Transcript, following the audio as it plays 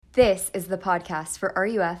This is the podcast for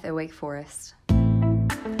RUF at Wake Forest.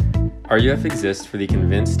 RUF exists for the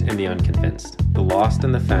convinced and the unconvinced, the lost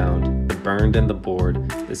and the found, the burned and the bored,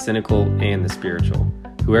 the cynical and the spiritual.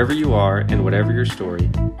 Whoever you are and whatever your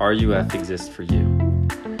story, RUF exists for you.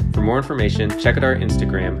 For more information, check out our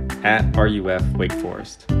Instagram at RUF Wake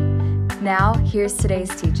Forest. Now, here's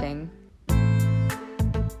today's teaching.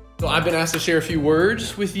 So I've been asked to share a few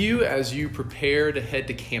words with you as you prepare to head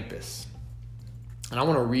to campus. And I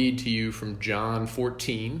want to read to you from John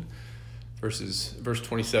 14, verse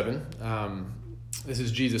 27. This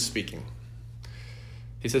is Jesus speaking.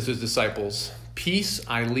 He says to his disciples, "Peace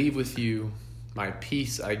I leave with you, my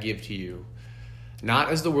peace I give to you.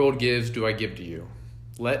 Not as the world gives do I give to you.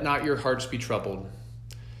 Let not your hearts be troubled,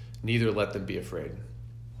 neither let them be afraid."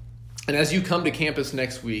 And as you come to campus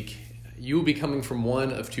next week, you will be coming from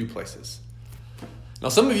one of two places. Now,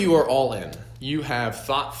 some of you are all in. You have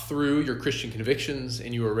thought through your Christian convictions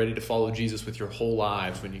and you are ready to follow Jesus with your whole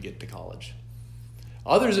lives when you get to college.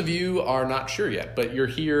 Others of you are not sure yet, but you're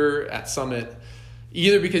here at Summit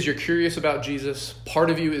either because you're curious about Jesus, part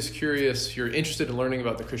of you is curious, you're interested in learning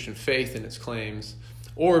about the Christian faith and its claims,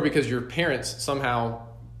 or because your parents somehow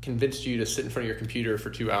convinced you to sit in front of your computer for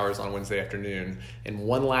 2 hours on Wednesday afternoon in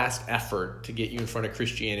one last effort to get you in front of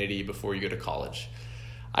Christianity before you go to college.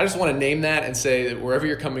 I just want to name that and say that wherever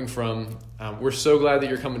you're coming from, we're so glad that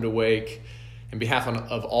you're coming to Wake. On behalf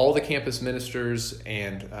of all the campus ministers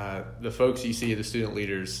and the folks you see, the student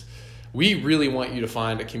leaders, we really want you to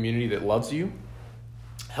find a community that loves you,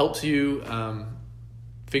 helps you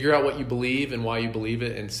figure out what you believe and why you believe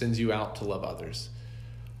it, and sends you out to love others.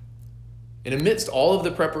 And amidst all of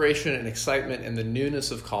the preparation and excitement and the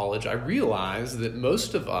newness of college, I realize that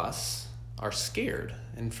most of us are scared.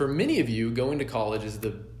 And for many of you, going to college is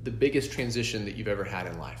the biggest transition that you've ever had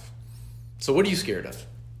in life. So what are you scared of?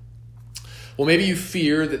 Well, maybe you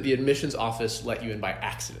fear that the admissions office let you in by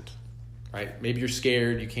accident, right? Maybe you're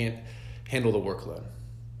scared you can't handle the workload.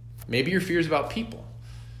 Maybe your fear is about people,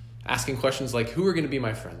 asking questions like, who are going to be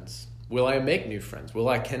my friends? Will I make new friends? Will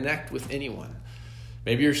I connect with anyone?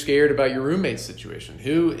 Maybe you're scared about your roommate situation.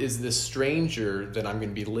 Who is this stranger that I'm going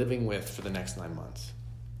to be living with for the next 9 months?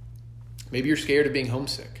 Maybe you're scared of being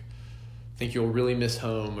homesick. Think you'll really miss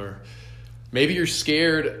home. Or maybe you're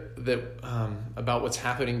scared that about what's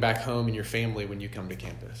happening back home in your family when you come to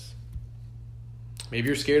campus. Maybe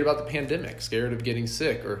you're scared about the pandemic, scared of getting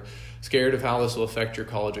sick, or scared of how this will affect your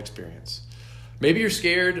college experience. Maybe you're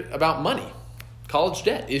scared about money, college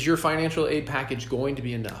debt. Is your financial aid package going to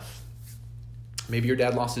be enough? Maybe your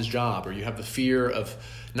dad lost his job, or you have the fear of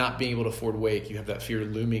not being able to afford Wake. You have that fear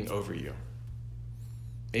looming over you.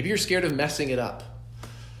 Maybe you're scared of messing it up,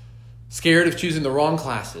 scared of choosing the wrong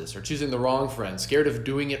classes or choosing the wrong friends, scared of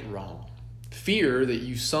doing it wrong, fear that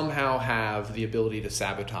you somehow have the ability to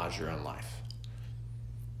sabotage your own life.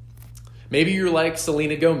 Maybe you're like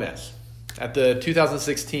Selena Gomez. At the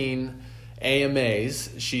 2016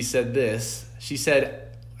 AMAs, she said this. She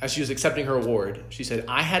said, as she was accepting her award, she said,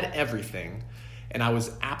 "I had everything and I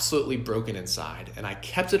was absolutely broken inside, and I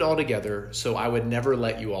kept it all together so I would never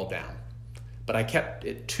let you all down. But I kept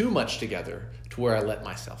it too much together to where I let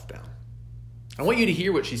myself down." I want you to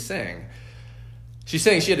hear what she's saying. She's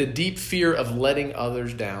saying she had a deep fear of letting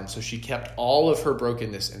others down, so she kept all of her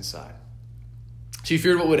brokenness inside. She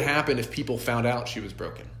feared what would happen if people found out she was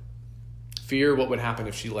broken. Fear what would happen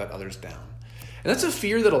if she let others down. And that's a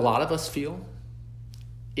fear that a lot of us feel.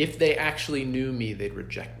 If they actually knew me, they'd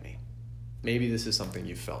reject me. Maybe this is something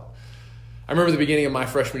you felt. I remember the beginning of my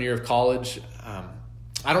freshman year of college.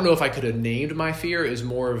 I don't know if I could have named my fear. It was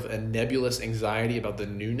more of a nebulous anxiety about the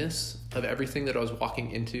newness of everything that I was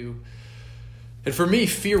walking into. And for me,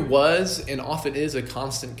 fear was and often is a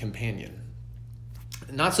constant companion.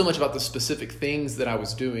 Not so much about the specific things that I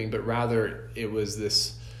was doing, but rather it was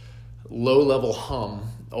this low-level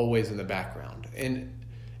hum always in the background. And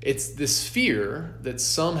it's this fear that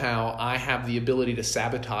somehow I have the ability to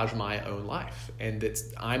sabotage my own life and that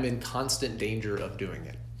I'm in constant danger of doing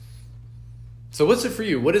it. So what's it for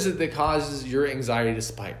you? What is it that causes your anxiety to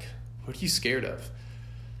spike? What are you scared of?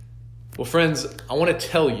 Well, friends, I want to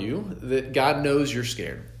tell you that God knows you're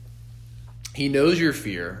scared. He knows your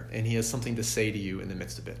fear, and he has something to say to you in the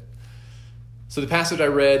midst of it. So the passage I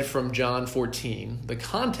read from John 14, the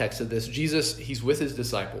context of this, Jesus, he's with his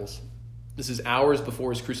disciples. This is hours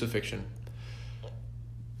before his crucifixion.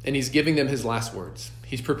 And he's giving them his last words.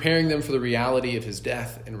 He's preparing them for the reality of his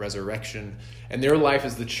death and resurrection and their life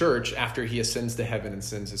as the church after he ascends to heaven and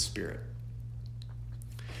sends his Spirit.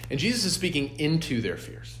 And Jesus is speaking into their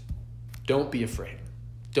fears. Don't be afraid.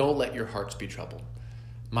 Don't let your hearts be troubled.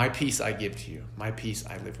 My peace I give to you. My peace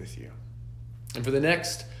I live with you. And for the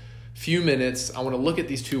next few minutes, I want to look at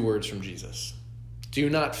these two words from Jesus. Do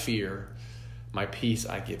not fear, my peace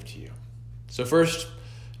I give to you. So first,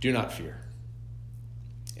 do not fear.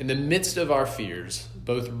 In the midst of our fears,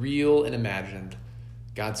 both real and imagined,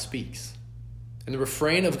 God speaks. And the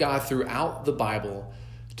refrain of God throughout the Bible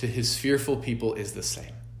to his fearful people is the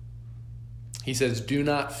same. He says, do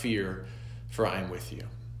not fear, for I am with you.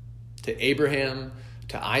 To Abraham,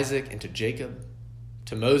 to Isaac, and to Jacob,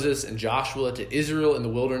 to Moses and Joshua, to Israel in the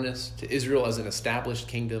wilderness, to Israel as an established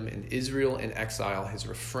kingdom, and Israel in exile, his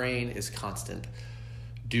refrain is constant.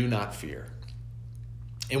 Do not fear.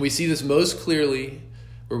 And we see this most clearly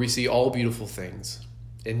where we see all beautiful things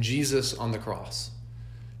in Jesus on the cross.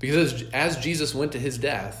 Because as Jesus went to his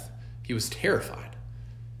death, he was terrified.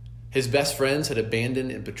 His best friends had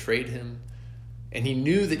abandoned and betrayed him, and he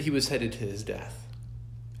knew that he was headed to his death,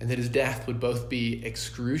 and that his death would both be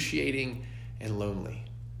excruciating and lonely.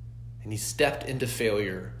 And he stepped into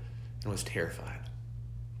failure and was terrified.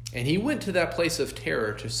 And he went to that place of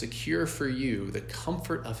terror to secure for you the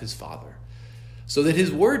comfort of his Father, so that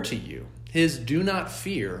his word to you, his do not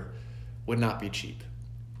fear, would not be cheap.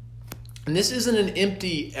 And this isn't an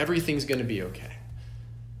empty, everything's going to be okay.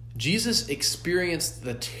 Jesus experienced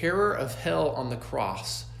the terror of hell on the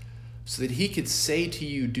cross so that he could say to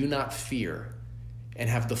you, do not fear, and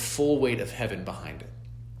have the full weight of heaven behind it.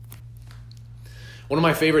 One of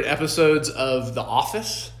my favorite episodes of The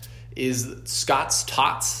Office is Scott's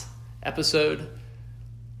Tots episode.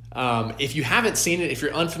 If you haven't seen it, if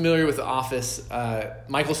you're unfamiliar with The Office,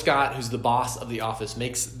 Michael Scott, who's the boss of The Office,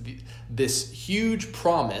 makes this huge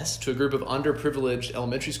promise to a group of underprivileged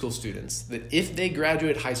elementary school students that if they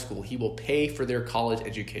graduate high school, he will pay for their college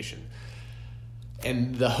education.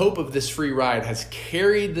 And the hope of this free ride has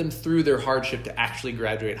carried them through their hardship to actually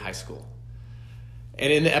graduate high school.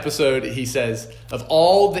 And in the episode, he says, of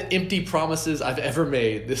all the empty promises I've ever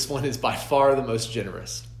made, this one is by far the most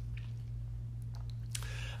generous.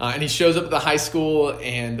 And he shows up at the high school,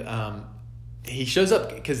 and he shows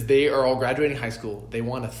up because they are all graduating high school. They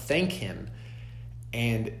want to thank him,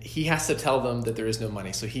 and he has to tell them that there is no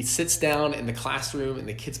money. So he sits down in the classroom, and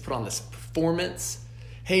the kids put on this performance.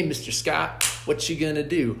 Hey, Mr. Scott, what you gonna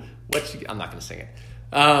do? I'm not gonna sing it.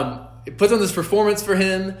 It puts on this performance for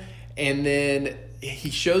him, and then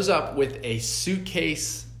he shows up with a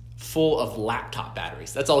suitcase full of laptop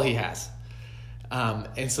batteries. That's all he has.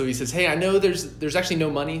 And so he says, hey, I know there's actually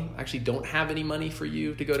no money. I actually don't have any money for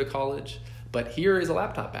you to go to college, but here is a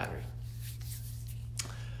laptop battery.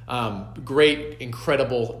 Great,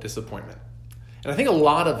 incredible disappointment. And I think a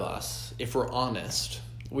lot of us, if we're honest,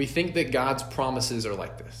 we think that God's promises are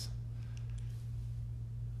like this.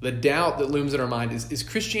 The doubt that looms in our mind is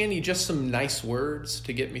Christianity just some nice words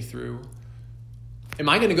to get me through? Am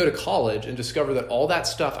I going to go to college and discover that all that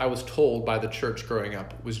stuff I was told by the church growing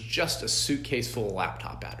up was just a suitcase full of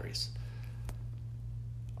laptop batteries?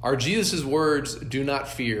 Are Jesus' words, do not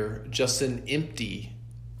fear, just an empty,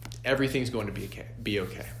 everything's going to be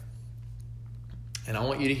okay? And I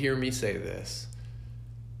want you to hear me say this.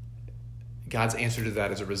 God's answer to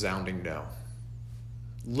that is a resounding no.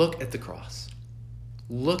 Look at the cross.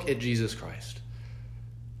 Look at Jesus Christ.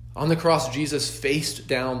 On the cross, Jesus faced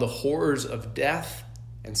down the horrors of death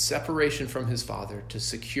and separation from his Father to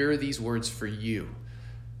secure these words for you.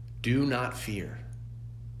 Do not fear.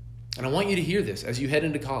 And I want you to hear this as you head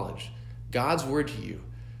into college. God's word to you,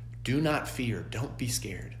 do not fear. Don't be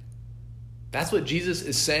scared. That's what Jesus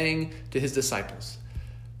is saying to his disciples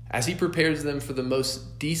as he prepares them for the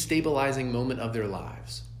most destabilizing moment of their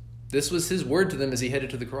lives. This was his word to them as he headed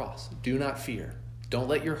to the cross. Do not fear. Don't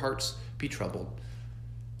let your hearts be troubled.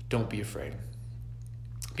 Don't be afraid,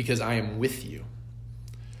 because I am with you.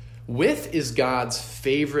 With is God's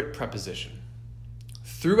favorite preposition.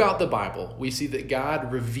 Throughout the Bible, we see that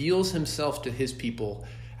God reveals himself to his people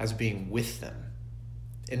as being with them.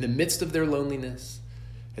 In the midst of their loneliness,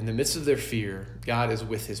 in the midst of their fear, God is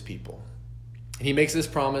with his people. And he makes this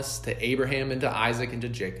promise to Abraham and to Isaac and to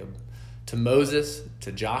Jacob, to Moses,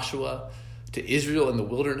 to Joshua, to Israel in the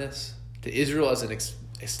wilderness, to Israel as an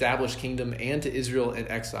established kingdom, and to Israel in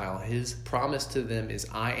exile. His promise to them is,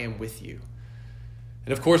 I am with you.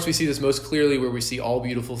 And of course, we see this most clearly where we see all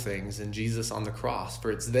beautiful things in Jesus on the cross,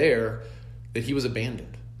 for it's there that he was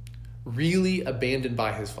abandoned, really abandoned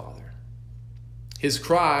by his Father. His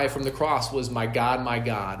cry from the cross was, my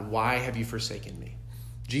God, why have you forsaken me?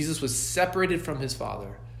 Jesus was separated from his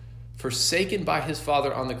Father, forsaken by his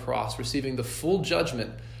Father on the cross, receiving the full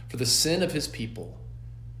judgment for the sin of his people,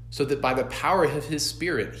 so that by the power of his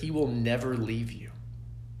Spirit, he will never leave you.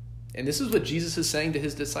 And this is what Jesus is saying to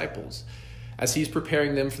his disciples as he's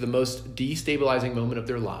preparing them for the most destabilizing moment of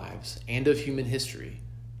their lives and of human history.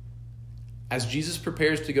 as Jesus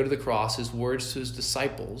prepares to go to the cross, his words to his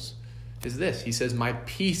disciples is this. He says, my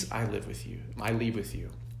peace I leave with you.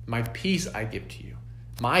 My peace I give to you.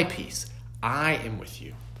 My peace, I am with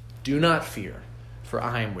you. Do not fear, for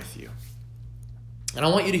I am with you. And I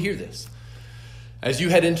want you to hear this. As you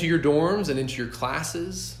head into your dorms and into your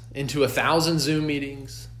classes, into 1,000 Zoom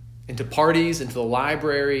meetings, into parties, into the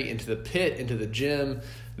library, into the pit, into the gym,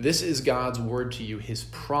 this is God's word to you, his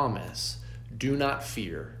promise. Do not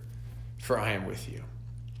fear, for I am with you.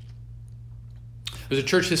 There's a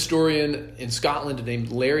church historian in Scotland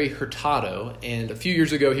named Larry Hurtado, and a few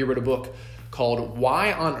years ago he wrote a book called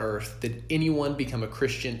Why on Earth Did Anyone Become a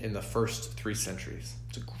Christian in the First 3 Centuries?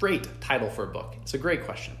 It's a great title for a book. It's a great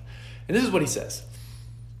question. And this is what he says.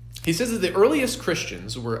 He says that the earliest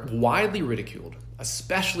Christians were widely ridiculed,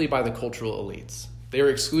 especially by the cultural elites. They were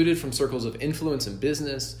excluded from circles of influence in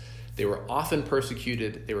business. They were often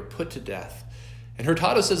persecuted. They were put to death. And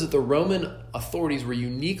Hurtado says that the Roman authorities were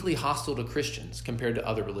uniquely hostile to Christians compared to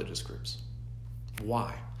other religious groups.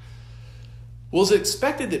 Why? Well, it's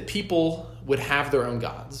expected that people would have their own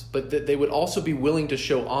gods, but that they would also be willing to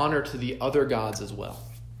show honor to the other gods as well.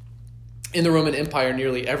 In the Roman Empire,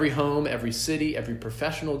 nearly every home, every city, every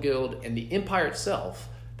professional guild, and the empire itself,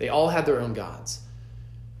 they all had their own gods.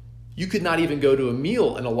 You could not even go to a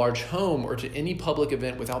meal in a large home or to any public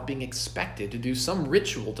event without being expected to do some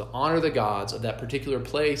ritual to honor the gods of that particular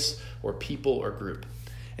place or people or group.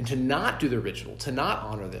 And to not do the ritual, to not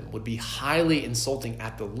honor them, would be highly insulting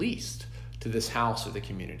at the least to this house or the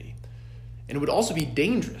community. And it would also be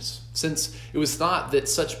dangerous, since it was thought that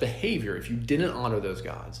such behavior, if you didn't honor those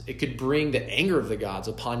gods, it could bring the anger of the gods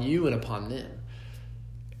upon you and upon them.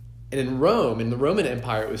 And in Rome, in the Roman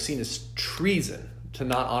Empire, it was seen as treason to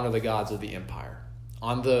not honor the gods of the empire,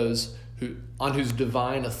 on whose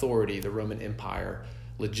divine authority the Roman Empire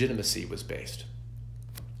legitimacy was based.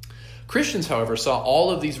 Christians, however, saw all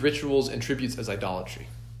of these rituals and tributes as idolatry.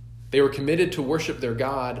 They were committed to worship their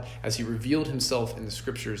God as he revealed himself in the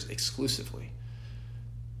scriptures exclusively.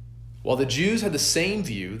 While the Jews had the same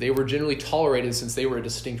view, they were generally tolerated since they were a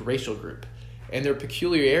distinct racial group, and their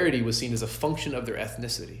peculiarity was seen as a function of their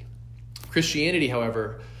ethnicity. Christianity,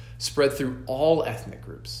 however, spread through all ethnic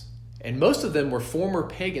groups, and most of them were former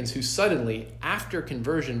pagans who suddenly, after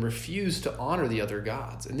conversion, refused to honor the other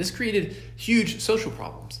gods. And this created huge social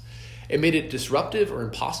problems. It made it disruptive or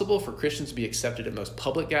impossible for Christians to be accepted at most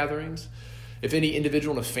public gatherings. If any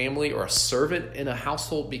individual in a family or a servant in a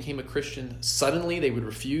household became a Christian, suddenly they would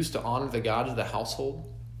refuse to honor the God of the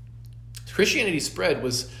household. Christianity's spread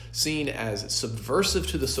was seen as subversive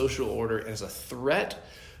to the social order, as a threat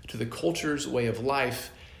to the culture's way of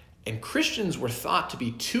life, and Christians were thought to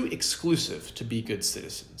be too exclusive to be good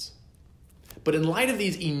citizens. But in light of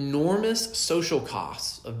these enormous social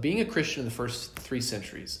costs of being a Christian in the first 3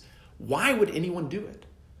 centuries, why would anyone do it?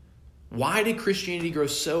 Why did Christianity grow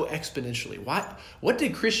so exponentially? What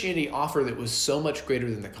did Christianity offer that was so much greater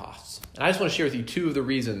than the costs? And I just want to share with you 2 of the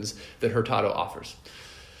reasons that Hurtado offers.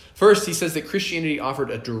 First, he says that Christianity offered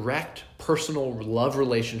a direct, personal love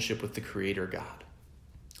relationship with the Creator God.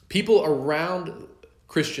 People around the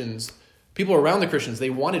Christians, they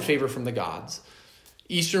wanted favor from the gods.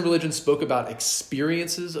 Eastern religion spoke about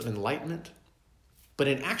experiences of enlightenment, but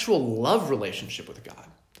an actual love relationship with God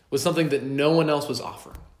was something that no one else was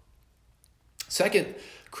offering. Second,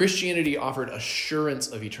 Christianity offered assurance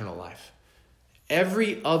of eternal life.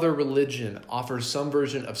 Every other religion offers some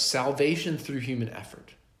version of salvation through human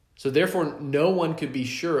effort. So therefore, no one could be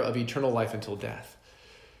sure of eternal life until death.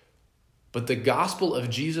 But the gospel of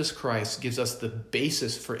Jesus Christ gives us the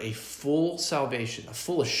basis for a full salvation, a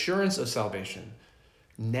full assurance of salvation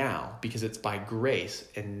now, because it's by grace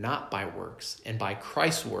and not by works, and by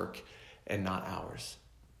Christ's work and not ours.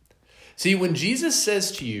 See, when Jesus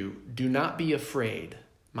says to you, do not be afraid,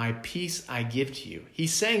 my peace I give to you,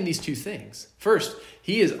 he's saying these 2 things. First,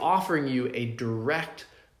 he is offering you a direct,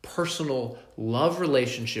 personal love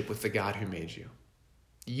relationship with the God who made you.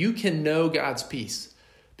 You can know God's peace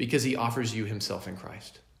because he offers you himself in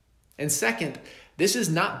Christ. And second, this is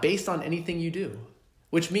not based on anything you do,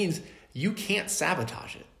 which means you can't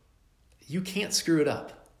sabotage it. You can't screw it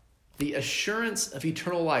up. The assurance of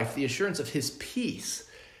eternal life, the assurance of his peace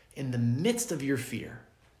in the midst of your fear,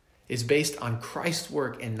 is based on Christ's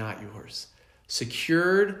work and not yours,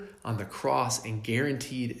 secured on the cross and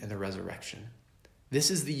guaranteed in the resurrection.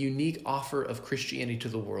 This is the unique offer of Christianity to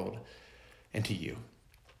the world and to you.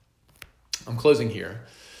 I'm closing here.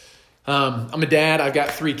 I'm a dad. I've got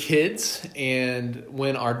 3 kids, and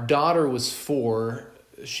when our daughter was 4,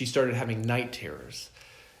 she started having night terrors.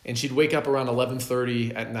 And she'd wake up around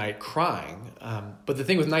 11:30 at night crying. But the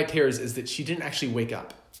thing with night terrors is that she didn't actually wake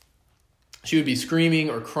up. She would be screaming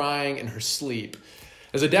or crying in her sleep.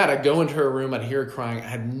 As a dad, I'd go into her room, I'd hear her crying. I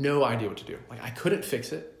had no idea what to do. Like, I couldn't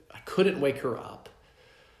fix it. I couldn't wake her up.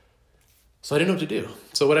 So I didn't know what to do.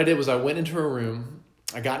 So what I did was I went into her room.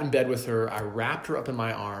 I got in bed with her. I wrapped her up in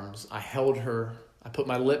my arms. I held her. I put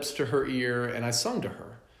my lips to her ear, and I sung to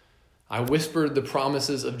her. I whispered the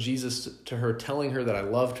promises of Jesus to her, telling her that I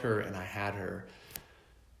loved her and I had her.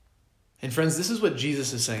 And friends, this is what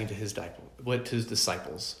Jesus is saying to his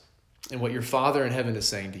disciples, and what your Father in heaven is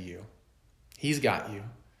saying to you. He's got you.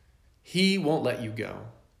 He won't let you go.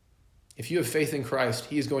 If you have faith in Christ,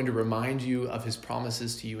 he is going to remind you of his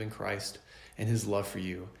promises to you in Christ and his love for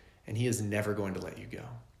you, and he is never going to let you go.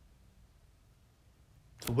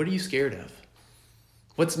 So what are you scared of?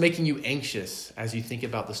 What's making you anxious as you think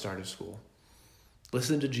about the start of school?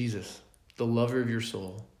 Listen to Jesus, the lover of your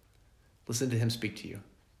soul. Listen to him speak to you.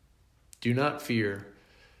 Do not fear,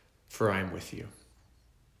 for I am with you.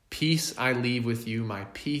 Peace I leave with you, my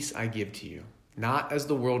peace I give to you. Not as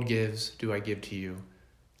the world gives do I give to you.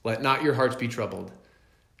 Let not your hearts be troubled,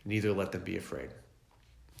 neither let them be afraid.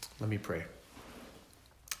 Let me pray.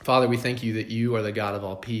 Father, we thank you that you are the God of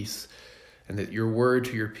all peace, and that your word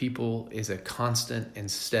to your people is a constant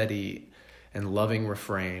and steady and loving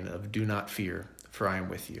refrain of do not fear, for I am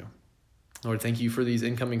with you. Lord, thank you for these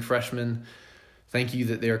incoming freshmen. Thank you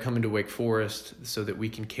that they are coming to Wake Forest so that we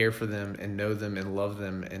can care for them and know them and love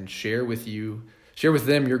them and share with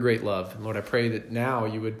them your great love. And Lord, I pray that now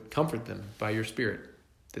you would comfort them by your Spirit,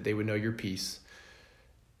 that they would know your peace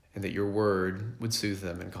and that your word would soothe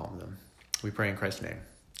them and calm them. We pray in Christ's name.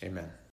 Amen.